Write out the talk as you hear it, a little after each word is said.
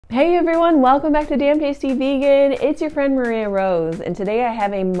Hey everyone, welcome back to Damn Tasty Vegan. It's your friend Maria Rose, and today I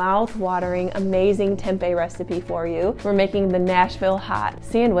have a mouth-watering, amazing tempeh recipe for you. We're making the Nashville hot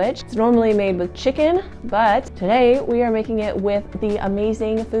sandwich. It's normally made with chicken, but today we are making it with the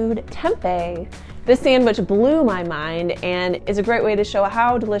amazing food tempeh. This sandwich blew my mind and is a great way to show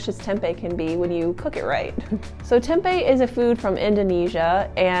how delicious tempeh can be when you cook it right. So tempeh is a food from Indonesia,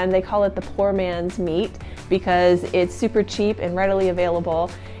 and they call it the poor man's meat because it's super cheap and readily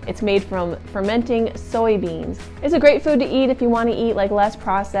available. It's made from fermenting soybeans. It's a great food to eat if you want to eat like less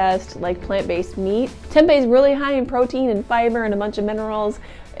processed, like plant-based meat. Tempeh is really high in protein and fiber and a bunch of minerals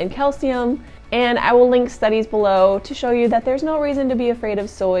and calcium. And I will link studies below to show you that there's no reason to be afraid of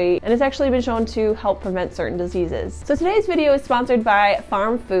soy, and it's actually been shown to help prevent certain diseases. So today's video is sponsored by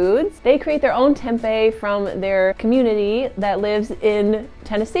Farm Foods. They create their own tempeh from their community that lives in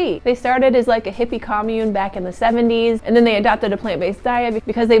Tennessee. They started as like a hippie commune back in the 70s, and then they adopted a plant-based diet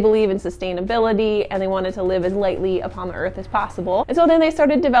because they believe in sustainability and they wanted to live as lightly upon the earth as possible. And so then they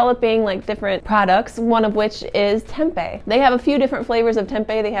started developing like different products, one of which is tempeh. They have a few different flavors of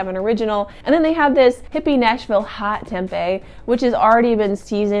tempeh. They have an original, and then they have this hippie Nashville hot tempeh, which has already been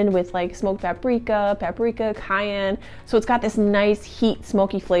seasoned with like smoked paprika, cayenne. So it's got this nice heat,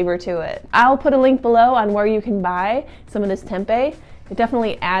 smoky flavor to it. I'll put a link below on where you can buy some of this tempeh. It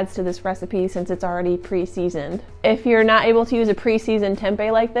definitely adds to this recipe since it's already pre-seasoned. If you're not able to use a pre-seasoned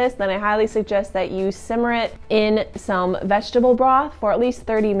tempeh like this, then I highly suggest that you simmer it in some vegetable broth for at least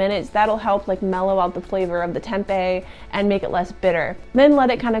 30 minutes. That'll help like mellow out the flavor of the tempeh and make it less bitter. Then let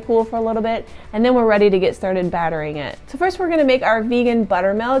it kind of cool for a little bit, and then we're ready to get started battering it. So first we're gonna make our vegan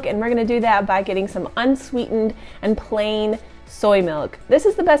buttermilk, and we're gonna do that by getting some unsweetened and plain soy milk. This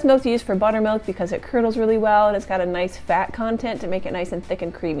is the best milk to use for buttermilk because it curdles really well and it's got a nice fat content to make it nice and thick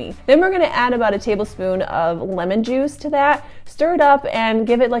and creamy. Then we're gonna add about a tablespoon of lemon juice to that, stir it up, and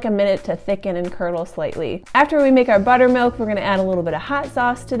give it like a minute to thicken and curdle slightly. After we make our buttermilk, we're gonna add a little bit of hot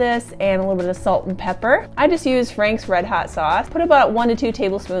sauce to this and a little bit of salt and pepper. I just use Frank's Red Hot sauce. Put about 1 to 2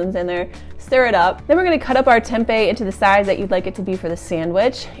 tablespoons in there, stir it up. Then we're gonna cut up our tempeh into the size that you'd like it to be for the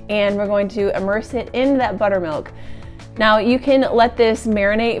sandwich, and we're going to immerse it in that buttermilk. Now you can let this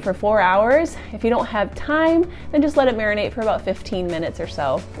marinate for 4 hours. If you don't have time, then just let it marinate for about 15 minutes or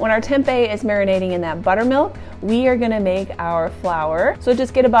so. When our tempeh is marinating in that buttermilk, we are gonna make our flour. So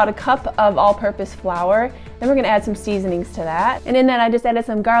just get about a cup of all-purpose flour. Then we're gonna add some seasonings to that. And in that I just added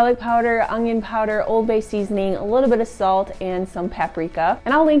some garlic powder, onion powder, Old Bay seasoning, a little bit of salt, and some paprika.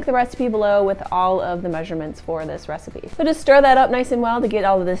 And I'll link the recipe below with all of the measurements for this recipe. So just stir that up nice and well to get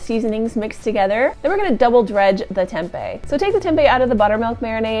all of the seasonings mixed together. Then we're gonna double dredge the tempeh. So take the tempeh out of the buttermilk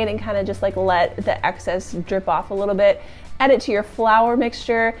marinade and kind of just like let the excess drip off a little bit. Add it to your flour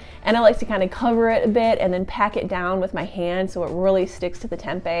mixture, and I like to kind of cover it a bit and then pack it down with my hand so it really sticks to the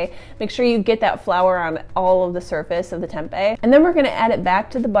tempeh. Make sure you get that flour on all of the surface of the tempeh. And then we're gonna add it back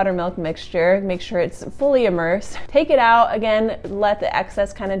to the buttermilk mixture, make sure it's fully immersed. Take it out, again, let the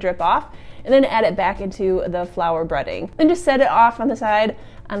excess kind of drip off, and then add it back into the flour breading. Then just set it off on the side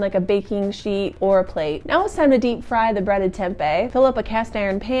on like a baking sheet or a plate. Now it's time to deep fry the breaded tempeh. Fill up a cast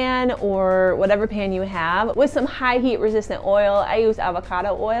iron pan or whatever pan you have with some high heat resistant oil. I use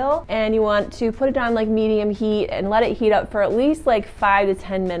avocado oil, and you want to put it on like medium heat and let it heat up for at least like 5 to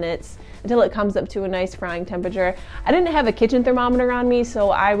 10 minutes until it comes up to a nice frying temperature. I didn't have a kitchen thermometer on me,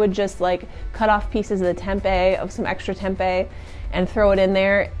 so I would just like cut off pieces of the tempeh, of some extra tempeh, and throw it in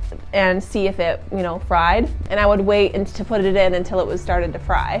there and see if it, fried. And I would wait to put it in until it was started to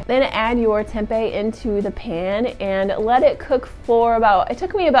fry. Then add your tempeh into the pan and let it cook for it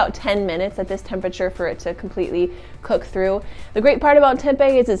took me about 10 minutes at this temperature for it to completely cook through. The great part about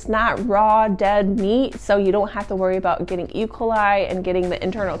tempeh is it's not raw, dead meat, so you don't have to worry about getting E. coli and getting the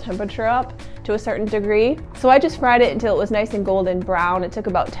internal temperature up to a certain degree. So I just fried it until it was nice and golden brown. It took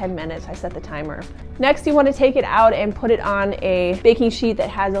about 10 minutes. I set the timer. Next, you want to take it out and put it on a baking sheet that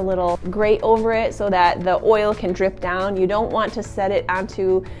has a little grate over it so that the oil can drip down. You don't want to set it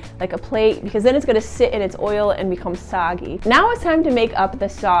onto like a plate because then it's going to sit in its oil and become soggy. Now it's time to make up the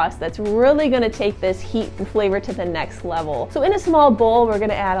sauce that's really going to take this heat and flavor to the next level. So in a small bowl, we're going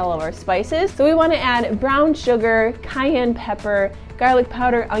to add all of our spices. So we want to add brown sugar, cayenne pepper, garlic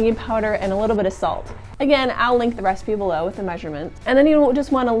powder, onion powder, and a little bit of salt. Again, I'll link the recipe below with the measurements. And then you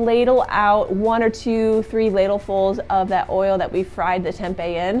just want to ladle out 1 or 2, 3 ladlefuls of that oil that we fried the tempeh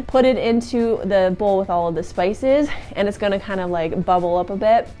in. Put it into the bowl with all of the spices, and it's going to kind of like bubble up a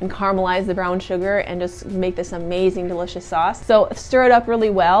bit and caramelize the brown sugar and just make this amazing, delicious sauce. So stir it up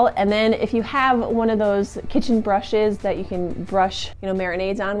really well, and then if you have one of those kitchen brushes that you can brush,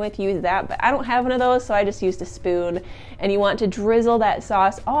 marinades on with, use that. But I don't have one of those, so I just used a spoon. And you want to drizzle drizzle that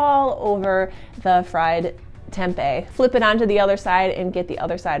sauce all over the fried tempeh. Flip it onto the other side and get the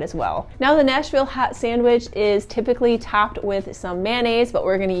other side as well. Now the Nashville hot sandwich is typically topped with some mayonnaise, but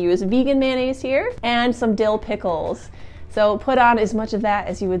we're going to use vegan mayonnaise here, and some dill pickles. So put on as much of that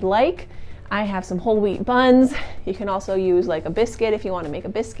as you would like. I have some whole wheat buns. You can also use like a biscuit if you want to make a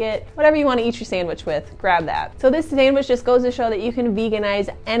biscuit. Whatever you want to eat your sandwich with, grab that. So this sandwich just goes to show that you can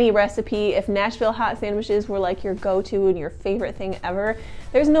veganize any recipe. If Nashville hot sandwiches were like your go-to and your favorite thing ever,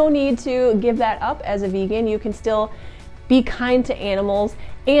 there's no need to give that up as a vegan. You can still be kind to animals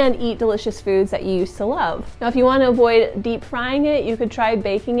and eat delicious foods that you used to love. Now if you want to avoid deep frying it, you could try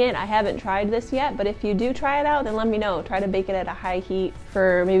baking it. I haven't tried this yet, but if you do try it out, then let me know. Try to bake it at a high heat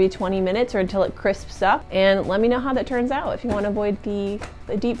for maybe 20 minutes or until it crisps up, and let me know how that turns out if you want to avoid the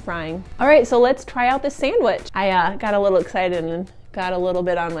deep frying. All right, so let's try out this sandwich. I got a little excited and got a little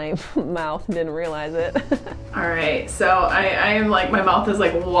bit on my mouth, didn't realize it. All right, so I am like, my mouth is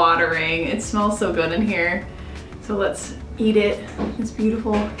like watering. It smells so good in here. So let's eat it. It's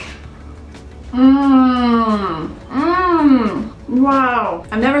beautiful. Wow.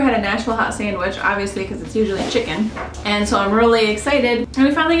 I've never had a Nashville hot sandwich, obviously, because it's usually chicken. And so I'm really excited. And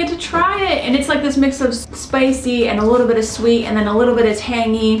we finally get to try it. And it's like this mix of spicy and a little bit of sweet and then a little bit of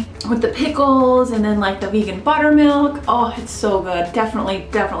tangy with the pickles and then like the vegan buttermilk. Oh, it's so good. Definitely,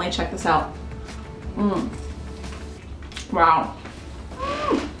 definitely check this out. Wow.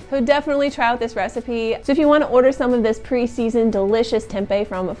 So definitely try out this recipe. So if you want to order some of this pre-seasoned delicious tempeh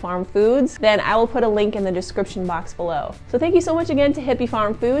from Farm Foods, then I will put a link in the description box below. So thank you so much again to Hippie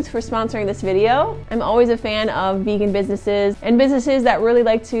Farm Foods for sponsoring this video. I'm always a fan of vegan businesses and businesses that really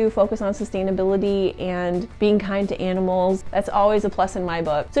like to focus on sustainability and being kind to animals. That's always a plus in my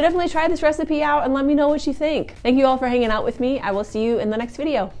book. So definitely try this recipe out and let me know what you think. Thank you all for hanging out with me. I will see you in the next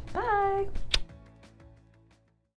video. Bye.